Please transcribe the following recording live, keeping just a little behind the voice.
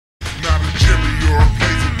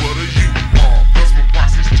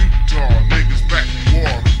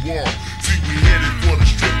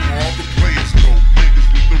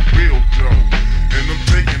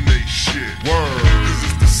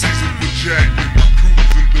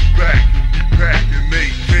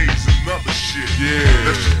shit. Yeah,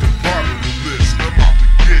 that's just the part of the list. I'm out to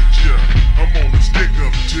get ya. I'm on the stick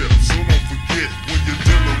up tip, so don't forget when you're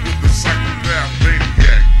dealing with the psychopath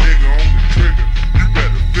maniac. Nigga on the trigger, you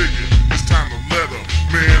better figure it's time to let up.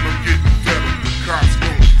 Man, I'm getting fed up. The cops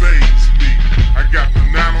don't faze me. I got the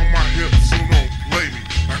 9 on my hip, so don't play me.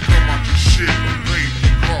 I come out your shit, I paid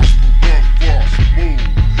the cost for one false move,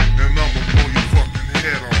 and I'ma blow your fucking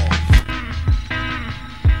head off.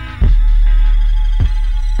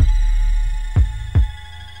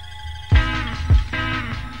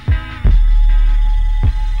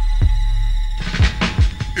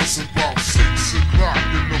 It's about 6 o'clock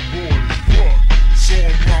and the board is fucked. So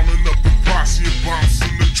I'm rounding up the posse and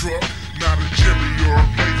bouncing the truck. Not a Jimmy or a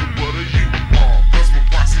Blazer, but a U-Haul. Cause my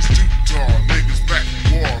posse's too tall. Niggas back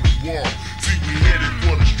from wall to wall. See, we headed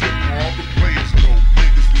for the strip where all the players know.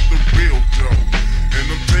 Niggas with the real dough.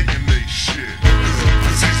 And I'm taking they shit. My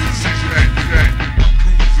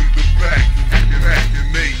crew's in the back.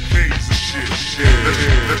 Acting AKs and shit.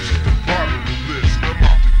 That's just the part of the list. I'm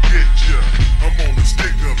out to get ya. I'm on the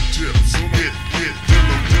stick up tip. So hit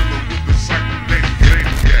dealer with the psychopath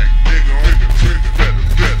maniac. Nigga on the trigger.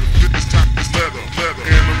 Better. It's time to let up.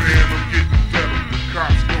 And I'm getting better. The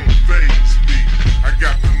cops don't faze me. I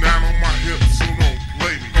got the 9 on my hip, so don't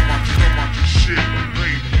play me. Come out your shit. I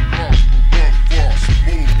paid the cost for one false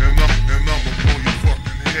move, and I'ma blow your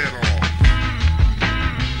fucking head off.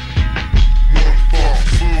 One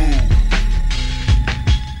false move.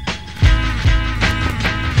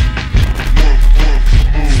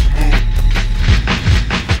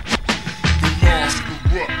 The law's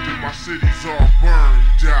corrupt and my city's all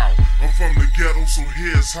burned out. I'm from the ghetto, so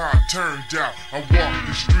here's how it turned out. I walk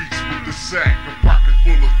the streets with the sack, a pocket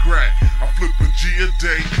full of crack. I flip a G a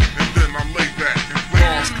day, and then I lay back. And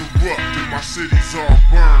law's corrupt and my city's all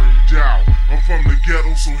burned out. I'm from the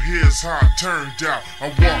ghetto, so here's how it turned out. I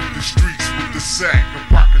walk the streets with the sack, a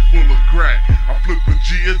pocket full of crack. I flip a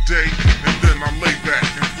G a day, and then I lay back.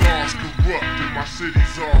 And law's corrupt and my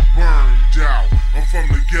city's all burned out. I'm from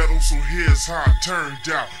the ghetto, so here's how it turned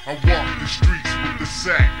out. I walk the streets with the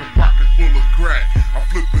sack, a pocket full of crack. I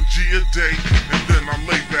flip a G a day, and then I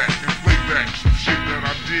lay back and play back some shit that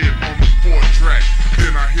I did on the 4-track.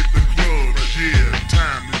 Then I hit the club, yeah,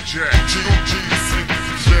 time to jack. G6,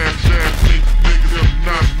 jab, niggas up,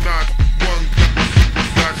 not one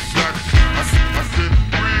shot. I said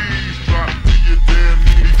freeze, drop to your damn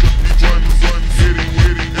knee. Run,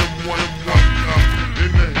 hitting him one up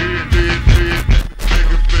in the head,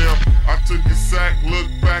 nigga fell. I took a sack,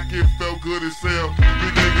 looked back, it felt good as hell.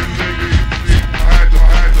 Big nigga, I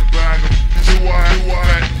had to bag him. You I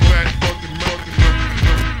had flat fucking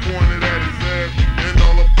pointed at his ass and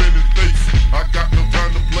all up in his face. I got no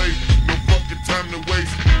time to play, no fucking time to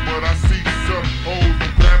waste. But I see some hoes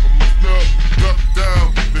and grabbing my stuff, ducked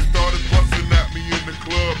down. They started busting at me in the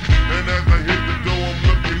club, and as I hit the door, I'm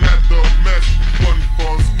looking at the mess. One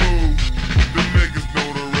false move, the niggas know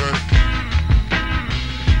the rest.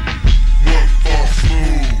 One false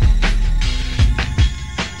move.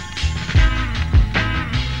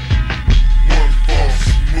 One false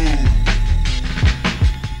move.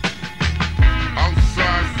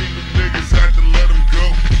 Outside, see the niggas had to let them go.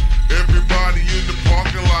 Everybody in the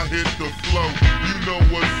parking lot hit the flow. You know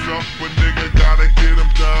what's up, a nigga gotta get him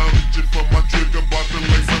down. Reaching for my trigger, about to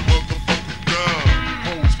lay some motherfucking gun.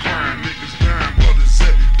 Hoes crying, niggas dying, brothers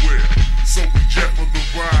everywhere. So we jet for the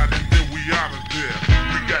ride and then we out of there.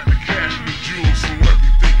 We got the cash and the jewels, so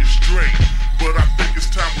everything is straight. But I think it's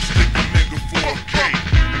time we stick a nigga for a cake.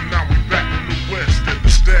 And now we back in the west at the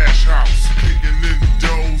stash house, kicking in the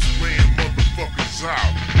doors, laying motherfuckers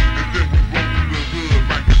out. And then we roll through the hood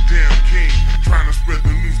like a damn king, trying to spread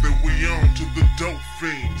the news that we own to the dope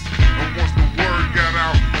fiends. And once the word got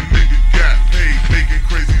out, a nigga got paid, making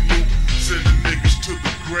crazy loot, sending niggas to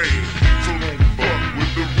the grave. So don't fuck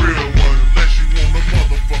with the real one, unless you want a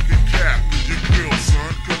motherfucking cap in your grill,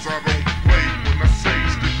 son. Cause I don't play when I say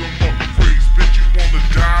stick 'em up, freeze. Bitch, you wanna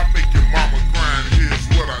die? Make your mama crying, here's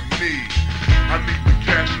what I need. I need the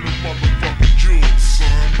cash and the motherfucking jewels,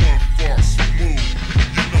 son. One false move,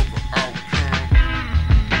 you know the outcome.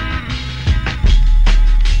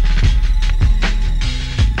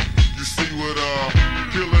 You see what,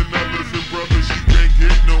 killing others and brothers, you can't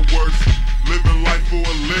get no worse. Living life for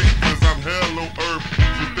a lick, cause I'm hell on earth.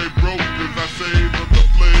 So stay broke, cause I savor the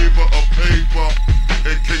flavor of paper.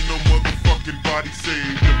 And can't no motherfucking body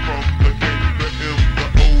save you from the Gank, the M, the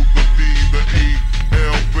O, the V, the E.